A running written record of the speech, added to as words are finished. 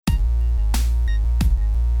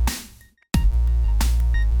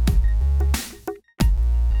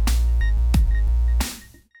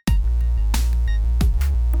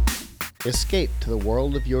Escape to the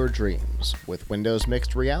world of your dreams with Windows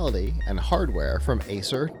Mixed Reality and hardware from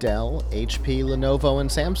Acer, Dell, HP, Lenovo, and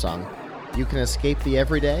Samsung. You can escape the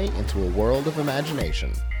everyday into a world of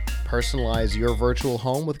imagination. Personalize your virtual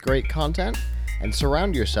home with great content and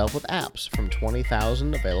surround yourself with apps from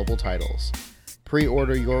 20,000 available titles.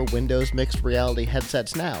 Pre-order your Windows Mixed Reality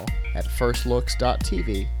headsets now at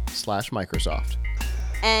firstlooks.tv/Microsoft.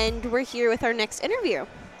 And we're here with our next interview.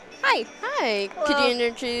 Hi. Hi. Hello. Could you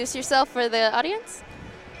introduce yourself for the audience?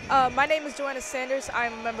 My name is Joanna Sanders.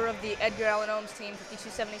 I'm a member of the Edgar Allan Ohms team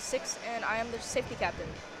 5276, and I am the safety captain.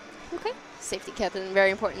 Okay. Safety captain,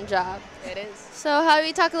 very important job. It is. So how do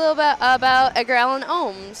we talk a little bit about Edgar Allan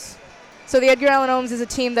Ohms? So the Edgar Allan Ohms is a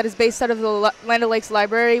team that is based out of the Land O'Lakes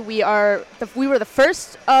Library. We were the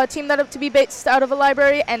first team to be based out of a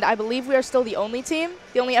library, and I believe we are still the only team,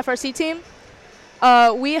 the only FRC team.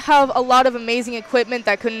 We have a lot of amazing equipment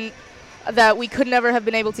that we could never have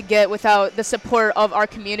been able to get without the support of our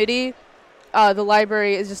community. The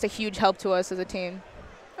library is just a huge help to us as a team.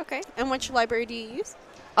 Okay. And which library do you use?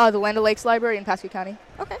 The Land O'Lakes Library in Pasco County.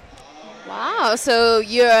 Okay. Wow. So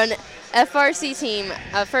you're an FRC team,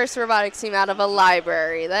 a first robotics team out of a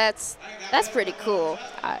library. That's pretty cool.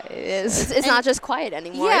 It is. It's not just quiet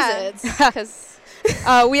anymore, Yeah. is it? 'Cause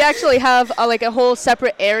We actually have a whole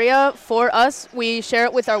separate area for us. We share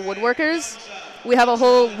it with our woodworkers. We have a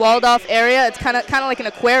whole walled-off area. It's kind of like an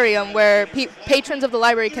aquarium where patrons of the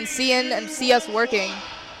library can see in and see us working.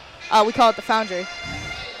 We call it the Foundry.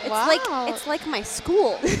 It's like my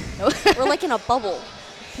school. We're like in a bubble.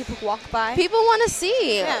 People walk by. people want to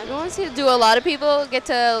see. Yeah. You want to see. Do a lot of people get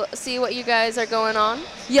to see what you guys are going on?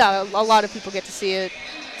 Yeah, a lot of people get to see it.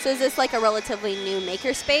 So is this like a relatively new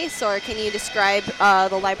makerspace, or can you describe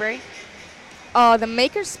the library? The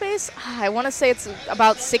makerspace, I want to say it's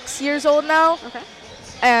about 6 years old now. Okay.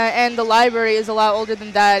 And the library is a lot older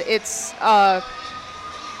than that. It's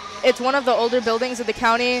one of the older buildings of the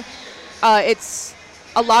county. It's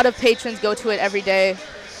a lot of patrons go to it every day.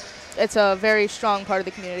 It's a very strong part of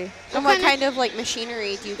the community. And what kind of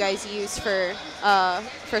machinery do you guys use for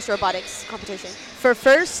first robotics competition? For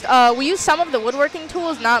first, we use some of the woodworking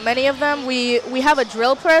tools, not many of them. We have a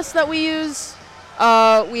drill press that we use.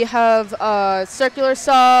 We have a circular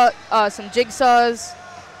saw, some jigsaws.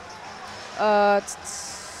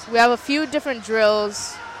 We have a few different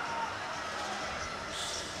drills.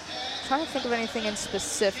 Trying to think of anything in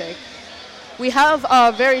specific. We have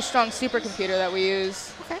a very strong supercomputer that we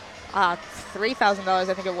use. Okay. $3,000,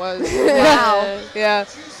 I think it was. Wow. Yeah.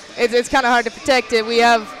 It's kind of hard to protect it.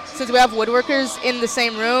 Since we have woodworkers in the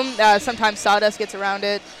same room, sometimes sawdust gets around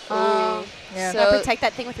it. Yeah. So protect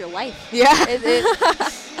that thing with your life. Yeah.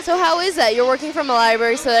 So how is that? You're working from a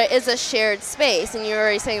library, so there is a shared space, and you're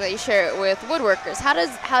already saying that you share it with woodworkers. How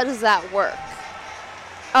does that work?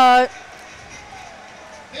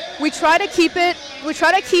 We try to keep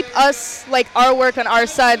us, our work on our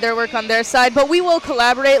side, their work on their side, but we will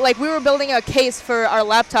collaborate. We were building a case for our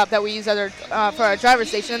laptop that we use for our driver's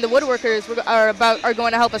station, and the woodworkers are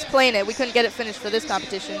going to help us plane it. We couldn't get it finished for this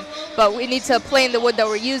competition, but we need to plane the wood that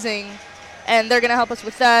we're using, and they're going to help us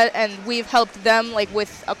with that, and we've helped them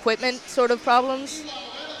with equipment sort of problems.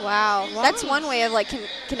 Wow. That's one way of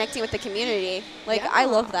connecting with the community. I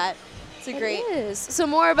love that. It's great. It is. So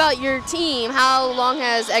more about your team. How long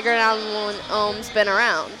has Edgar Allan Ohms been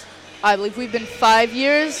around? I believe we've been 5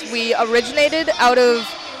 years. We originated out of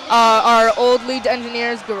our old lead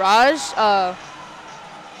engineer's garage.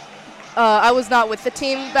 I was not with the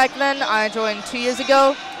team back then. I joined 2 years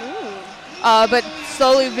ago. But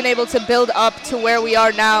slowly we've been able to build up to where we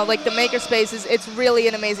are now. The makerspace it's really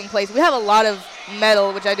an amazing place. We have a lot of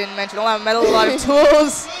metal, which I didn't mention. A lot of metal, a lot of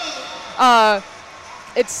tools.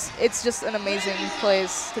 It's just an amazing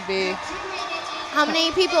place to be. How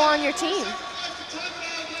many people on your team?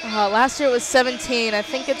 Last year it was 17. I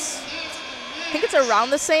think it's around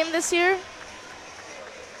the same this year.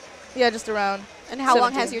 Yeah, just around. And how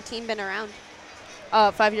long 17. has your team been around?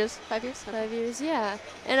 5 years. 5 years? 5 years, yeah.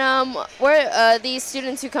 And where these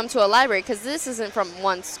students who come to a library, because this isn't from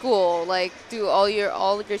one school, do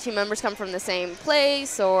all of your team members come from the same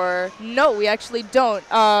place, or? No, we actually don't.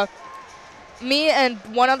 Me and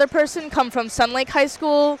one other person come from Sun Lake High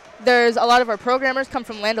School. There's a lot of our programmers come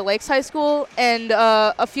from Land O'Lakes High School, and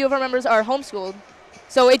a few of our members are homeschooled.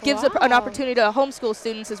 So it gives an opportunity to homeschool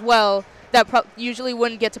students as well that usually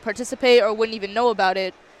wouldn't get to participate or wouldn't even know about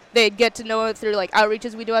it. They'd get to know it through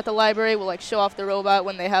outreaches we do at the library. We'll show off the robot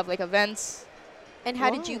when they have events. And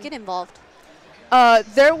how did you get involved?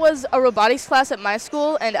 There was a robotics class at my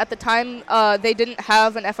school, and at the time they didn't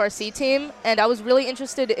have an FRC team, and I was really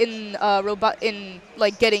interested in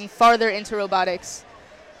getting farther into robotics.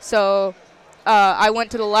 So I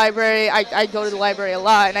went to the library. I go to the library a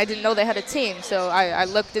lot, and I didn't know they had a team. So I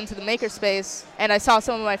looked into the makerspace, and I saw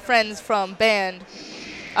some of my friends from band,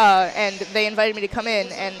 and they invited me to come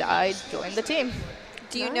in, and I joined the team.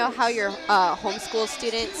 Do you know how your homeschool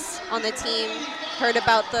students on the team heard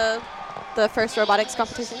about the first robotics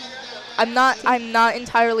competition? I'm not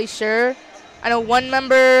entirely sure. I know one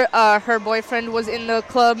member, her boyfriend was in the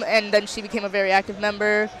club, and then she became a very active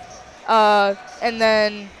member. And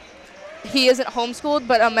then he isn't homeschooled,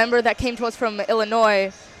 but a member that came to us from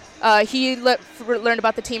Illinois, he learned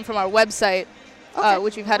about the team from our website,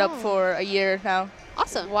 which we've had up for a year now.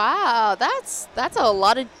 Awesome. Wow, that's a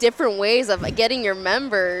lot of different ways of getting your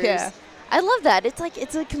members. Yeah. I love that. It's like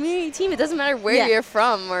it's a community team. It doesn't matter where you're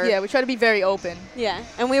from. Or Yeah, we try to be very open. Yeah,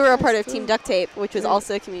 and we were a part of Team Duct Tape, which was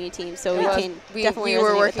also a community team, so we can definitely we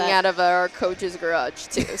were resonate with working that. out of our coach's garage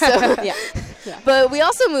too. So Yeah. But we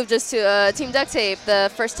also moved just to Team Duct Tape. The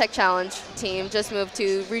First Tech Challenge team just moved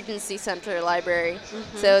to Regency Center Library.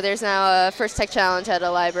 So there's now a First Tech Challenge at a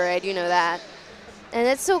library. I do know that, and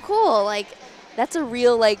it's so cool. Like. That's a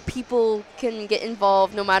real, like, people can get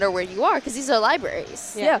involved no matter where you are, because these are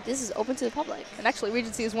libraries. Yeah. This is open to the public. And actually,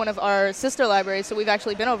 Regency is one of our sister libraries, so we've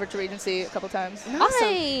actually been over to Regency a couple times.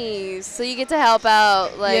 Nice. So you get to help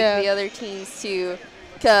out, like, the other teams, too.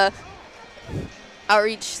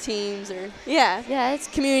 Outreach teams or... Yeah. Yeah, it's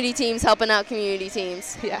community teams helping out community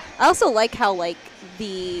teams. Yeah. I also like how, like,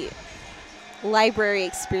 the library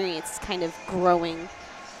experience is kind of growing.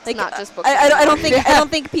 Like, not just books. I don't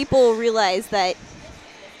think people realize that,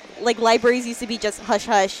 like, libraries used to be just hush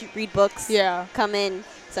hush, read books, come in.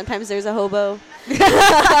 Sometimes there's a hobo.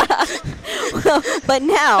 But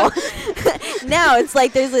now it's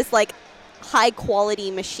like there's this like high quality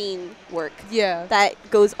machine work that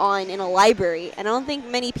goes on in a library, and I don't think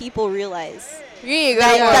many people realize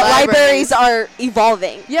that libraries are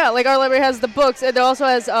evolving. Yeah, like our library has the books. It also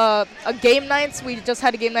has a game nights. We just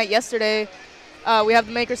had a game night yesterday. We have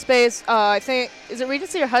the makerspace. I think, is it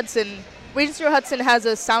Regency or Hudson? Regency or Hudson has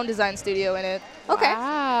a sound design studio in it. Okay.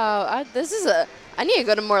 Wow. I need to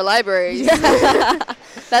go to more libraries.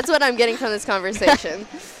 That's what I'm getting from this conversation.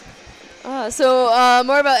 So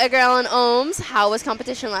more about Edgar Allan Ohms. How was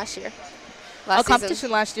competition last year? Our competition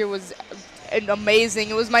last year was amazing.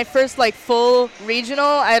 It was my first like full regional.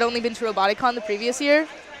 I had only been to Roboticon the previous year.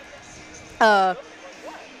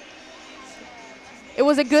 It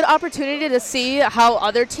was a good opportunity to see how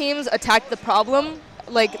other teams attacked the problem.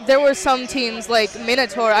 Like, there were some teams, like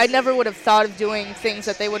Minotaur, I never would have thought of doing things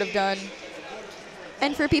that they would have done.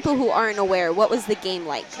 And for people who aren't aware, what was the game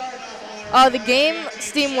like? The game,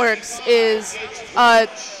 Steamworks, is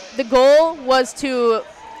the goal was to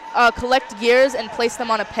collect gears and place them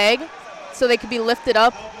on a peg so they could be lifted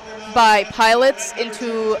up by pilots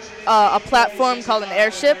into a platform called an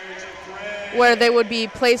airship, where they would be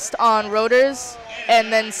placed on rotors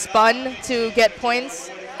and then spun to get points.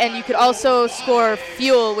 And you could also score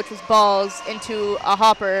fuel, which was balls, into a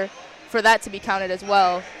hopper for that to be counted as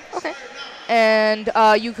well. Okay. And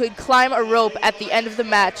you could climb a rope at the end of the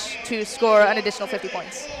match to score an additional 50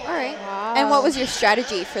 points. All right. Wow. And what was your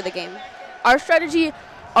strategy for the game? Our strategy,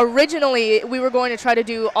 originally, we were going to try to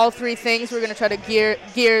do all three things. We were going to try to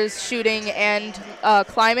gears, shooting, and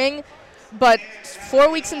climbing. But 4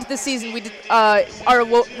 weeks into the season, our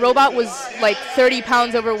robot was like 30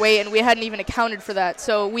 pounds overweight, and we hadn't even accounted for that.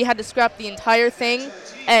 So we had to scrap the entire thing.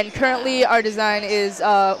 And currently, our design is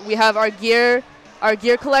we have our gear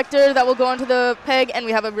collector that will go onto the peg, and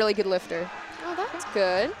we have a really good lifter. Oh, that's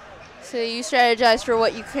good. So you strategize for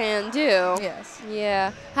what you can do. Yes.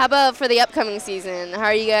 Yeah. How about for the upcoming season? How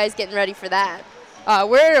are you guys getting ready for that?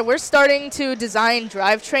 We're starting to design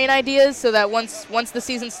drivetrain ideas so that once the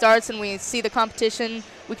season starts and we see the competition,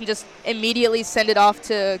 we can just immediately send it off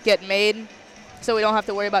to get made, so we don't have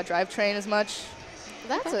to worry about drivetrain as much.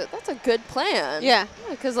 That's a good plan. Yeah.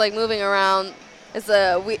 Because like moving around,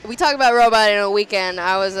 we talk about robot in a weekend.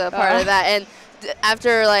 I was a part of that, and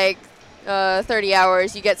after like 30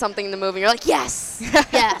 hours, you get something to move, and you're like, yes,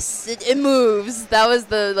 yes, it moves. That was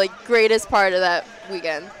the like greatest part of that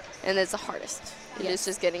weekend, and it's the hardest. It's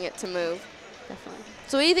just getting it to move. Definitely.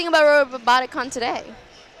 So what do you think about Roboticon today?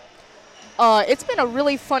 It's been a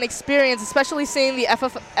really fun experience, especially seeing the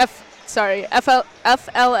FLL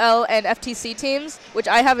and FTC teams, which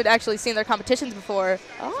I haven't actually seen their competitions before.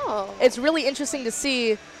 Oh. It's really interesting to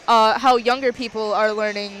see how younger people are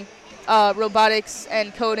learning robotics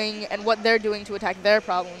and coding and what they're doing to attack their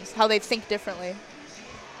problems, how they think differently.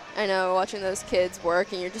 I know, watching those kids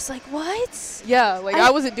work, and you're just like, what? Yeah, like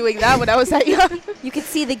I wasn't doing that when I was that young. You could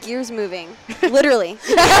see the gears moving, literally.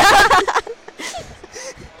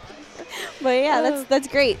 But yeah, that's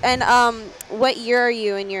great. And what year are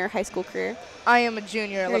you in your high school career? I am a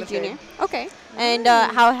junior. You're a junior. Okay. And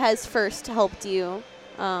how has FIRST helped you?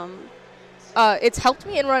 It's helped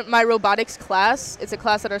me in my robotics class. It's a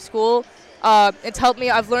class at our school. It's helped me.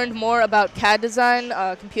 I've learned more about CAD design,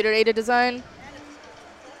 computer-aided design,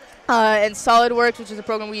 and SolidWorks, which is a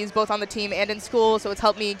program we use both on the team and in school. So it's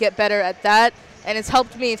helped me get better at that, and it's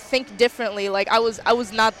helped me think differently. Like I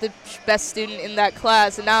was not the best student in that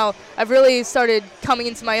class, and now I've really started coming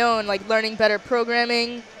into my own, like learning better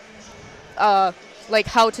programming, like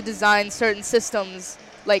how to design certain systems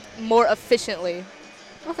like more efficiently.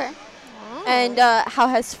 Okay. And how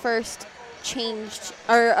has FIRST changed,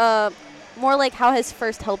 or more like how has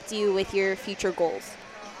FIRST helped you with your future goals?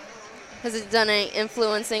 Has it done any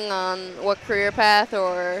influencing on what career path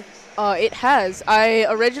or? It has. I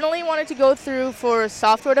originally wanted to go through for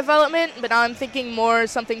software development, but now I'm thinking more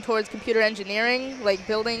something towards computer engineering, like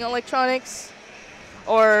building electronics,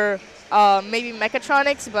 or maybe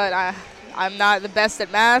mechatronics, but I'm not the best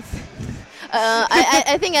at math.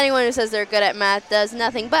 I think anyone who says they're good at math does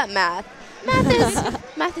nothing but math.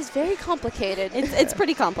 Math is very complicated. It's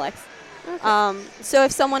pretty complex. Okay. So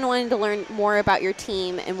if someone wanted to learn more about your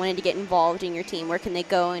team and wanted to get involved in your team, where can they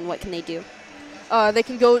go and what can they do? They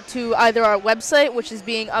can go to either our website, which is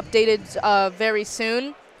being updated very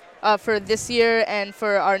soon for this year and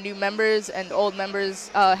for our new members and old members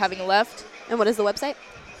having left. And what is the website?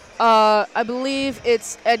 I believe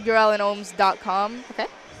it's edgarallenohms.com. Okay.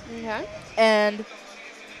 Okay. And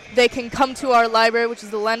they can come to our library, which is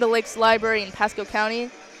the Land O'Lakes Library in Pasco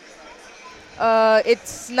County.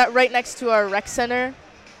 It's not right next to our rec center.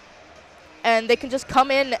 And they can just come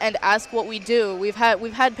in and ask what we do. We've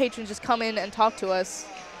had patrons just come in and talk to us,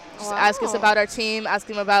 just ask us about our team, ask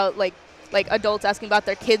them about like adults asking about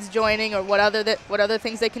their kids joining or what other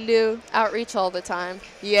things they can do. Outreach all the time.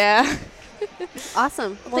 Yeah.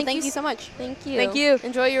 Awesome. Well, thank you so much. Thank you. Thank you.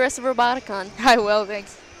 Enjoy your rest of Roboticon. I will.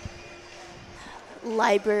 Thanks.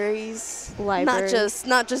 Libraries. Not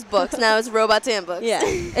just books. Now it's robots and books. Yeah.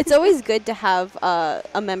 It's always good to have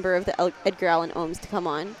a member of the Edgar Allan Ohms to come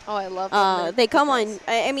on. Oh, I love them. They come on.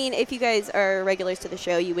 I mean, if you guys are regulars to the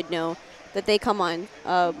show, you would know that they come on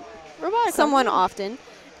somewhat often,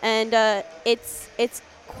 and it's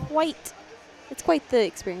quite the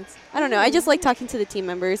experience. I don't know. I just like talking to the team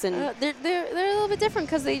members, and they're a little bit different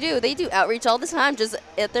because they do outreach all the time, just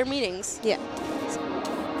at their meetings. Yeah.